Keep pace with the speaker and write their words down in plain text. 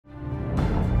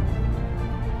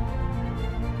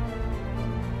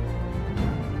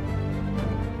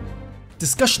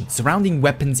Discussion surrounding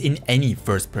weapons in any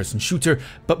first-person shooter,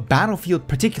 but Battlefield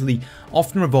particularly,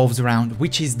 often revolves around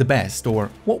which is the best,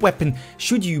 or what weapon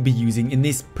should you be using in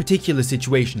this particular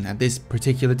situation, at this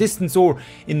particular distance, or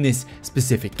in this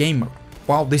specific game mode.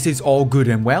 While this is all good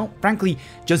and well, frankly,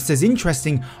 just as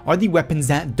interesting are the weapons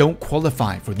that don't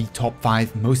qualify for the top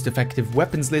 5 most effective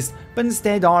weapons list, but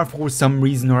instead are for some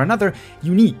reason or another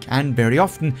unique and very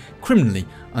often criminally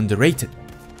underrated.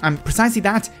 And precisely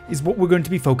that is what we're going to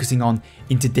be focusing on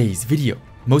in today's video.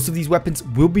 Most of these weapons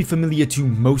will be familiar to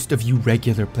most of you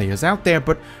regular players out there,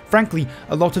 but frankly,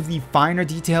 a lot of the finer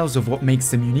details of what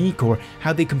makes them unique or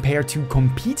how they compare to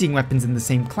competing weapons in the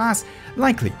same class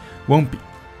likely won't be.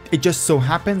 It just so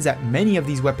happens that many of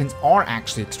these weapons are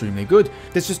actually extremely good.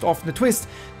 There's just often a twist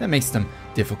that makes them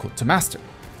difficult to master.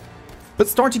 But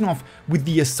starting off with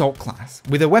the assault class,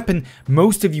 with a weapon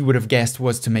most of you would have guessed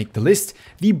was to make the list,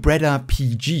 the Breda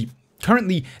PG.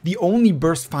 Currently the only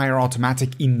burst fire automatic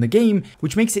in the game,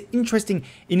 which makes it interesting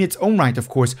in its own right, of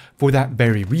course, for that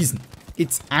very reason.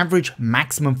 Its average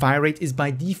maximum fire rate is by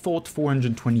default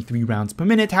 423 rounds per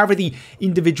minute, however the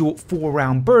individual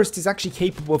 4-round burst is actually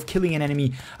capable of killing an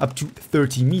enemy up to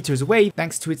 30 meters away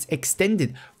thanks to its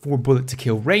extended 4-bullet to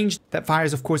kill range that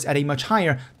fires of course at a much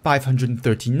higher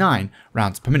 539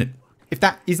 rounds per minute. If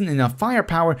that isn't enough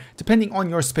firepower, depending on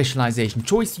your specialization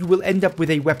choice, you will end up with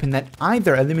a weapon that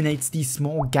either eliminates these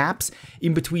small gaps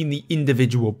in between the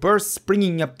individual bursts,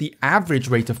 bringing up the average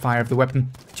rate of fire of the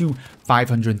weapon to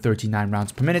 539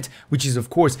 rounds per minute, which is of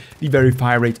course the very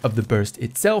fire rate of the burst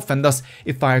itself, and thus,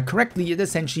 if fired correctly, it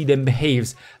essentially then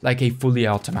behaves like a fully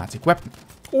automatic weapon.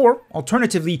 Or,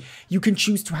 alternatively, you can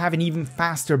choose to have an even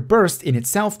faster burst in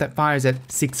itself that fires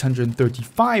at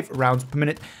 635 rounds per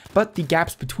minute, but the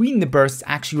gaps between the bursts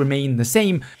actually remain the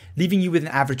same, leaving you with an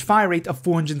average fire rate of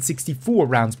 464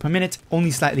 rounds per minute, only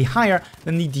slightly higher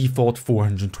than the default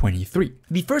 423.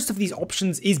 The first of these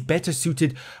options is better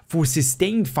suited for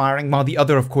sustained firing, while the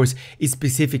other of course is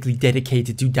specifically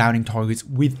dedicated to downing targets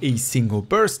with a single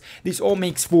burst. This all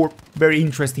makes for very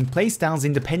interesting playstyles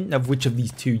independent of which of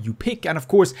these two you pick, and of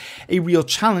course a real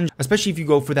challenge, especially if you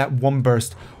go for that one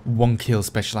burst, one kill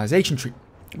specialization tree.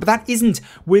 But that isn't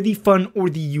where the fun or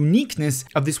the uniqueness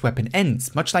of this weapon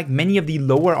ends. Much like many of the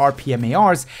lower RPM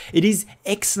ARs, it is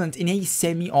excellent in a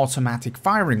semi-automatic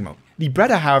firing mode. The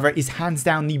Breda, however, is hands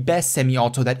down the best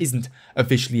semi-auto that isn't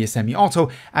officially a semi-auto,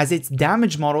 as its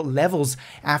damage model levels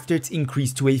after it's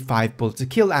increased to a 5-bullet to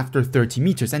kill after 30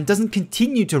 meters and doesn't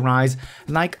continue to rise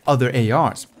like other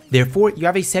ARs. Therefore, you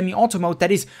have a semi-auto mode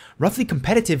that is roughly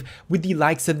competitive with the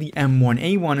likes of the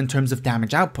M1A1 in terms of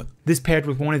damage output. This paired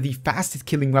with one of the fastest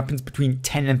killing weapons between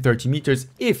 10 and 30 meters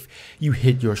if you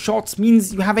hit your shots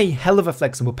means you have a hell of a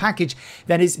flexible package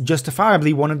that is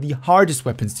justifiably one of the hardest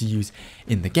weapons to use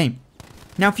in the game.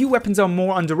 Now, few weapons are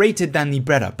more underrated than the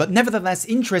Breda, but nevertheless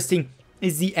interesting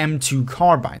is the M2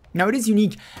 Carbine. Now it is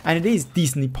unique and it is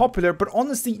decently popular, but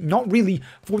honestly not really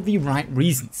for the right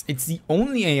reasons. It's the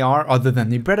only AR other than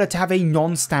the Breda to have a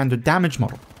non-standard damage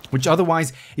model, which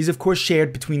otherwise is of course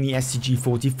shared between the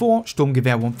STG-44,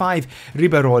 Sturmgewehr 15,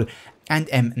 Riberol and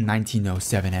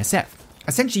M1907 SF.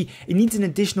 Essentially, it needs an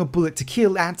additional bullet to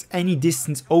kill at any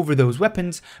distance over those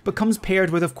weapons, but comes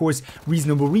paired with of course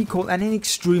reasonable recoil and an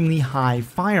extremely high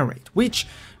fire rate, which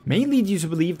may lead you to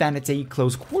believe that it's a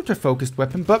close quarter focused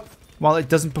weapon, but while it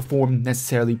doesn't perform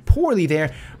necessarily poorly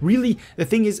there, really the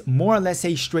thing is more or less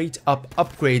a straight up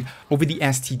upgrade over the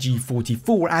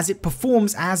STG-44, as it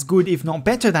performs as good if not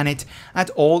better than it at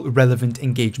all relevant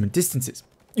engagement distances.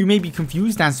 You may be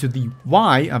confused as to the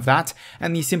why of that,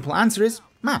 and the simple answer is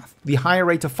math. The higher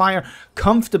rate of fire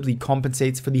comfortably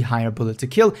compensates for the higher bullet to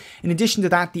kill. In addition to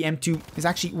that, the M2 is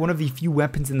actually one of the few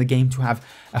weapons in the game to have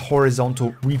a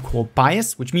horizontal recoil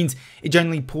bias, which means it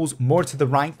generally pulls more to the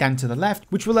right than to the left,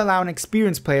 which will allow an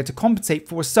experienced player to compensate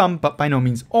for some, but by no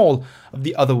means all, of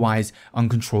the otherwise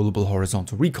uncontrollable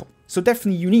horizontal recoil. So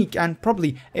definitely unique and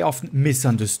probably a often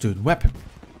misunderstood weapon.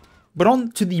 But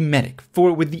on to the medic,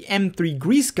 for with the M3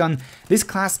 grease gun, this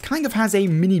class kind of has a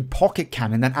mini pocket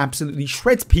cannon that absolutely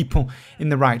shreds people in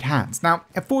the right hands. Now,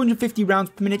 at 450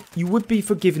 rounds per minute, you would be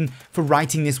forgiven for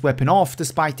writing this weapon off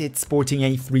despite it sporting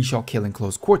a 3-shot kill in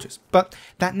close quarters. But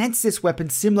that nets this weapon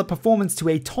similar performance to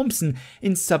a Thompson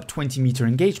in sub 20 meter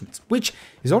engagements, which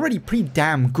is already pretty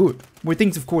damn good. Where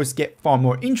things of course get far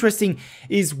more interesting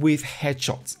is with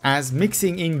headshots, as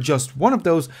mixing in just one of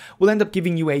those will end up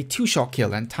giving you a 2-shot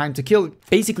kill and time to kill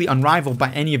basically unrivaled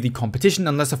by any of the competition,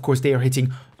 unless of course they are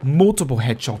hitting multiple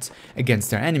headshots against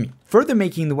their enemy. Further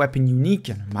making the weapon unique,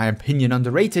 and in my opinion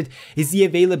underrated, is the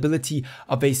availability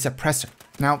of a suppressor.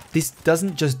 Now, this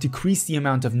doesn't just decrease the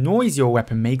amount of noise your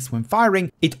weapon makes when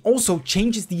firing, it also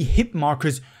changes the hit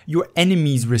markers your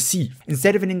enemies receive.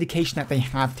 Instead of an indication that they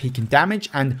have taken damage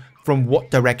and from what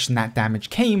direction that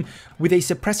damage came, with a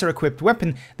suppressor equipped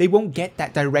weapon, they won't get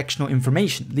that directional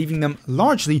information, leaving them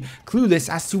largely clueless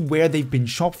as to where they've been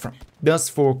shot from. Thus,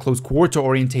 for close quarter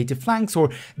orientated flanks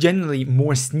or generally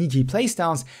more sneaky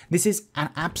playstyles, this is an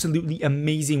absolutely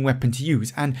amazing weapon to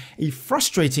use and a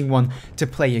frustrating one to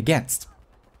play against.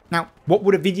 Now, what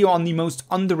would a video on the most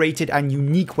underrated and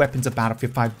unique weapons of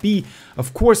Battlefield 5 be?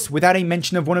 Of course, without a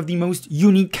mention of one of the most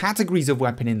unique categories of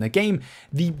weapon in the game,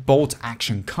 the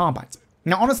bolt-action carbines.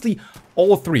 Now, honestly,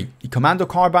 all three, the Commando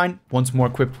Carbine, once more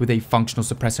equipped with a functional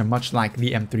suppressor much like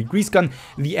the M3 Grease Gun,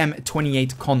 the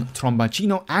M28 con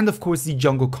Tromboncino, and of course the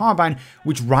Jungle Carbine,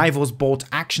 which rivals bolt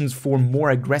actions for more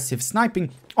aggressive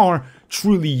sniping, are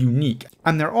truly unique.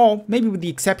 And they're all, maybe with the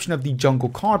exception of the Jungle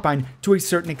Carbine, to a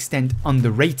certain extent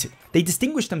underrated. They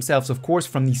distinguish themselves of course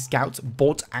from the Scout's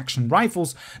bolt action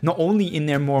rifles, not only in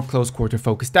their more close quarter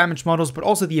focused damage models, but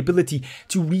also the ability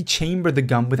to rechamber the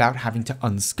gun without having to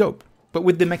unscope. But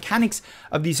with the mechanics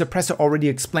of the suppressor already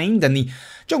explained, and the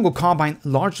Jungle Carbine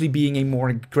largely being a more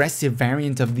aggressive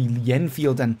variant of the Lee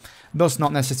Enfield and thus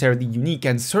not necessarily unique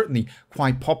and certainly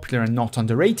quite popular and not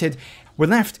underrated, we're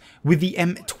left with the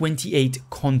M28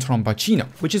 con Tromboncino,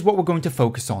 which is what we're going to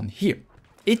focus on here.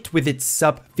 It, with its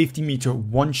sub 50 meter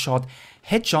one-shot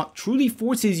headshot, truly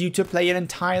forces you to play an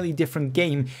entirely different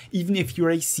game, even if you're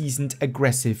a seasoned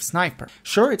aggressive sniper.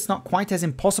 Sure, it's not quite as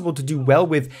impossible to do well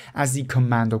with as the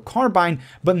Commando Carbine,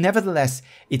 but nevertheless,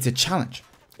 it's a challenge.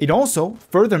 It also,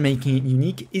 further making it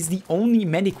unique, is the only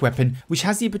medic weapon which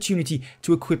has the opportunity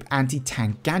to equip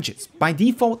anti-tank gadgets. By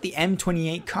default, the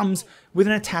M28 comes with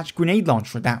an attached grenade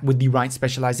launcher that, with the right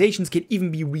specializations, can even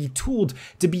be retooled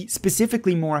to be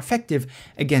specifically more effective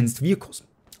against vehicles.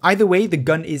 Either way, the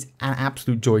gun is an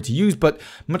absolute joy to use, but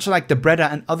much like the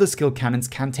Breda and other skill cannons,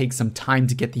 can take some time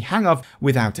to get the hang of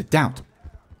without a doubt.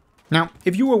 Now,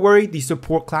 if you were worried the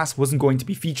support class wasn't going to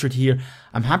be featured here,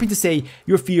 I'm happy to say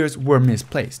your fears were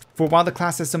misplaced. For while the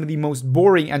class has some of the most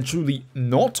boring and truly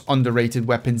not underrated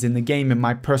weapons in the game in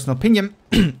my personal opinion,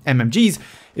 MMGs,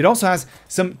 it also has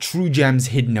some true gems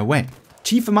hidden away.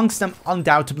 Chief amongst them,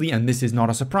 undoubtedly, and this is not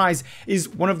a surprise, is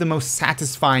one of the most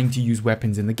satisfying to use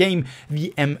weapons in the game,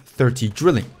 the M30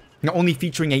 Drilling. Not only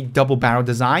featuring a double barrel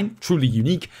design, truly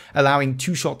unique, allowing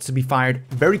 2 shots to be fired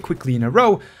very quickly in a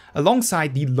row,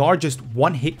 alongside the largest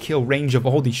one-hit kill range of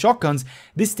all these shotguns,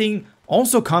 this thing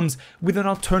also comes with an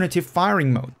alternative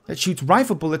firing mode that shoots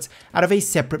rifle bullets out of a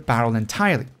separate barrel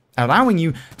entirely, allowing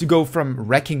you to go from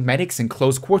wrecking medics in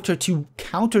close quarter to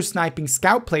counter-sniping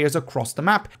scout players across the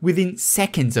map within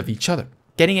seconds of each other.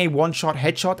 Getting a one-shot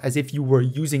headshot as if you were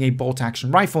using a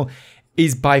bolt-action rifle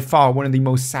is by far one of the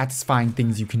most satisfying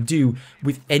things you can do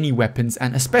with any weapons,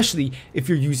 and especially if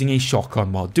you're using a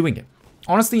shotgun while doing it.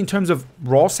 Honestly, in terms of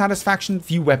raw satisfaction,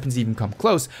 few weapons even come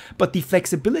close, but the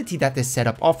flexibility that this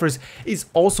setup offers is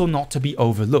also not to be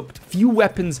overlooked. Few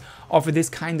weapons offer this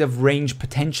kind of range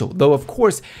potential, though of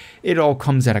course it all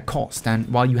comes at a cost, and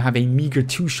while you have a meager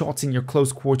 2 shots in your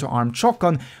close quarter armed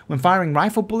shotgun, when firing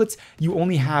rifle bullets you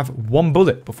only have 1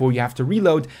 bullet before you have to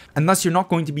reload, and thus you're not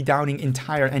going to be downing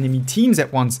entire enemy teams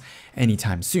at once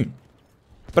anytime soon.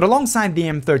 But alongside the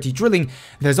M30 Drilling,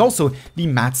 there's also the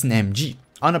Madsen MG.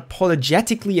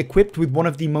 Unapologetically equipped with one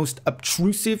of the most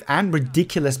obtrusive and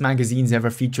ridiculous magazines ever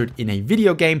featured in a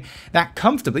video game that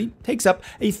comfortably takes up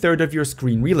a third of your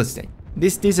screen real estate.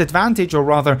 This disadvantage, or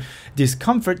rather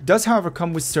discomfort, does however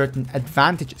come with certain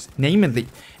advantages, namely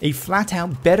a flat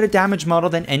out better damage model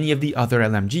than any of the other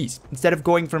LMGs. Instead of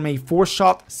going from a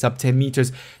 4-shot sub 10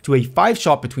 meters to a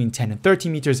 5-shot between 10 and 30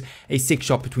 meters, a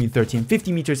 6-shot between 30 and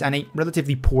 50 meters, and a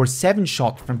relatively poor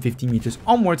 7-shot from 50 meters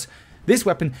onwards, this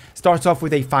weapon starts off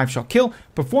with a 5-shot kill,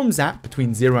 performs that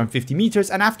between 0 and 50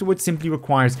 meters, and afterwards simply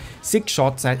requires 6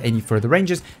 shots at any further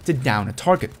ranges to down a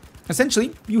target.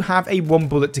 Essentially, you have a 1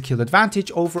 bullet to kill advantage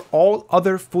over all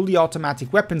other fully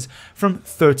automatic weapons from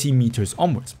 30 meters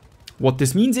onwards. What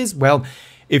this means is, well,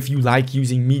 if you like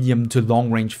using medium to long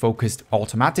range focused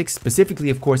automatics, specifically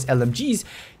of course LMGs,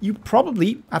 you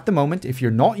probably, at the moment, if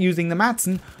you're not using the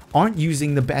Madsen, aren't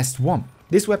using the best one.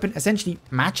 This weapon essentially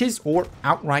matches or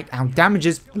outright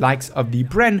outdamages likes of the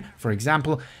Bren, for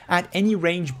example, at any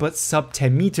range but sub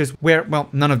 10 meters, where, well,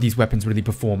 none of these weapons really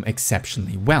perform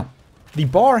exceptionally well. The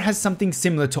bar has something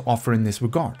similar to offer in this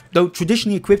regard. Though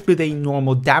traditionally equipped with a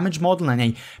normal damage model and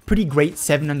a pretty great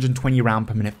 720 round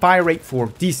per minute fire rate for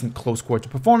decent close quarter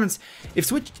performance, if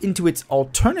switched into its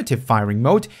alternative firing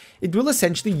mode, it will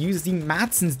essentially use the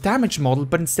Madsen's damage model,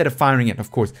 but instead of firing at, of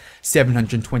course,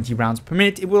 720 rounds per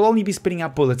minute, it will only be spitting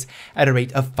out bullets at a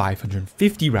rate of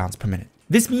 550 rounds per minute.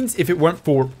 This means if it weren't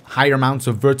for higher amounts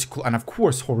of vertical and of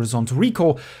course horizontal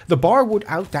recoil, the bar would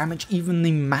outdamage even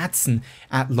the Madsen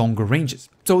at longer ranges.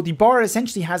 So the bar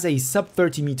essentially has a sub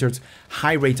 30 meters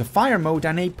high rate of fire mode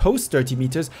and a post 30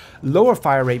 meters lower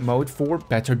fire rate mode for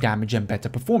better damage and better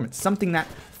performance, something that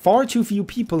far too few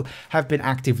people have been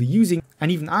actively using,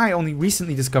 and even I only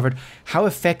recently discovered how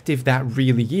effective that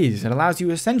really is. It allows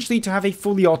you essentially to have a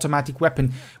fully automatic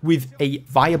weapon with a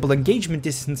viable engagement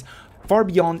distance far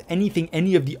beyond anything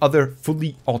any of the other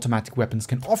fully automatic weapons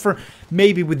can offer,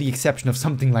 maybe with the exception of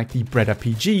something like the Breda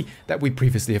PG that we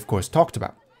previously of course talked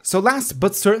about. So last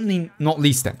but certainly not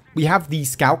least then, we have the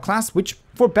Scout class, which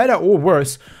for better or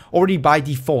worse, already by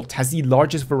default has the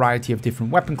largest variety of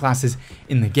different weapon classes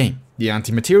in the game. The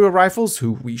anti-material rifles,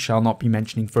 who we shall not be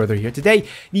mentioning further here today,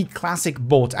 the classic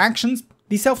bolt actions,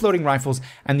 the self-loading rifles,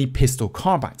 and the pistol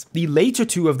carbines. The later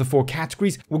two of the four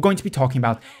categories we're going to be talking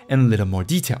about in a little more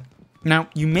detail. Now,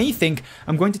 you may think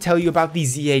I'm going to tell you about the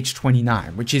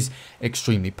ZH-29, which is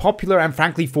extremely popular and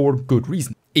frankly for good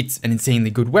reason. It's an insanely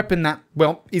good weapon that,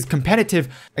 well, is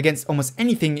competitive against almost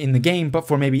anything in the game but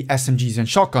for maybe SMGs and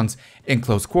shotguns in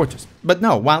close quarters. But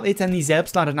no, while it and the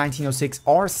Selbstlader 1906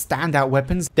 are standout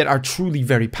weapons that are truly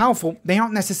very powerful, they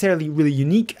aren't necessarily really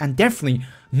unique and definitely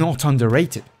not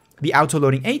underrated. The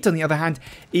Autoloading 8, on the other hand,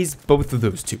 is both of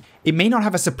those two. It may not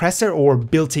have a suppressor or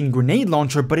built-in grenade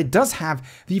launcher, but it does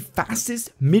have the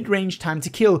fastest mid-range time to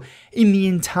kill in the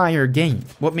entire game.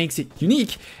 What makes it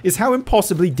unique is how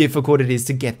impossibly difficult it is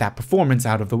to get that performance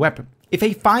out of the weapon. If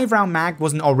a 5-round mag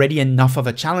wasn't already enough of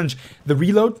a challenge, the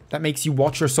reload that makes you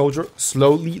watch your soldier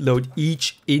slowly load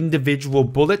each individual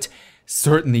bullet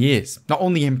certainly is. Not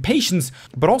only in patience,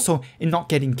 but also in not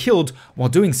getting killed while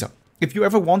doing so. If you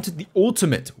ever wanted the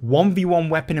ultimate 1v1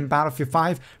 weapon in Battlefield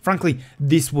 5, frankly,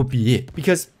 this would be it.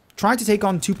 Because try to take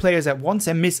on 2 players at once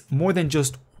and miss more than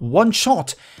just one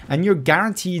shot, and you're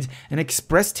guaranteed an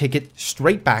express ticket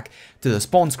straight back to the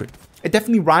spawn screen. It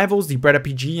definitely rivals the Breda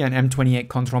PG and M28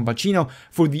 Tromboncino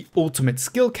for the ultimate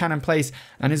skill cannon place,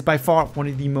 and is by far one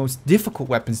of the most difficult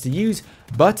weapons to use,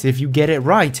 but if you get it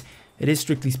right, it is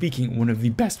strictly speaking one of the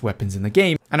best weapons in the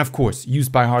game, and of course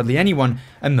used by hardly anyone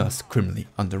and thus criminally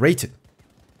underrated.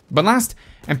 But last,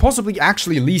 and possibly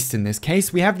actually least in this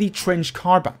case, we have the Trench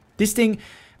Carbine. This thing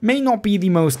may not be the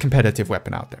most competitive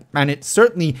weapon out there, and it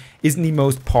certainly isn't the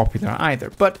most popular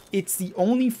either, but it's the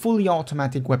only fully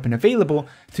automatic weapon available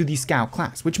to the Scout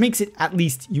class, which makes it at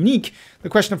least unique. The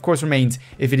question of course remains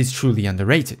if it is truly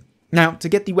underrated. Now, to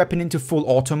get the weapon into full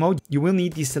auto mode, you will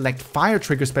need the select fire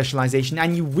trigger specialization,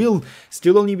 and you will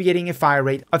still only be getting a fire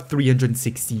rate of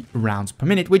 360 rounds per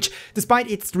minute, which, despite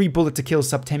its 3 bullet to kill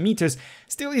sub 10 meters,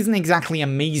 still isn't exactly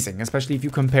amazing, especially if you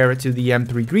compare it to the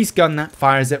M3 grease gun that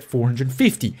fires at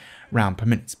 450 round per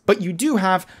minute. But you do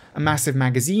have a massive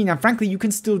magazine, and frankly you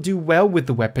can still do well with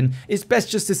the weapon. It's best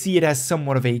just to see it as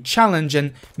somewhat of a challenge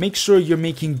and make sure you're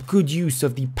making good use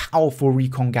of the powerful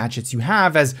recon gadgets you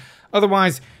have, as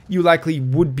otherwise you likely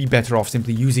would be better off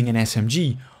simply using an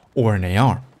SMG or an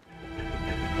AR.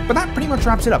 But that pretty much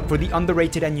wraps it up for the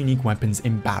underrated and unique weapons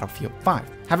in Battlefield 5.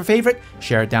 Have a favorite,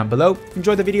 share it down below,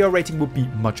 enjoy the video, rating would be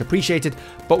much appreciated.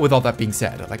 But with all that being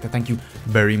said, I'd like to thank you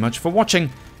very much for watching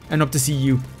and hope to see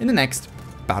you in the next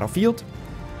Battlefield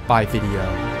 5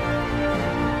 video.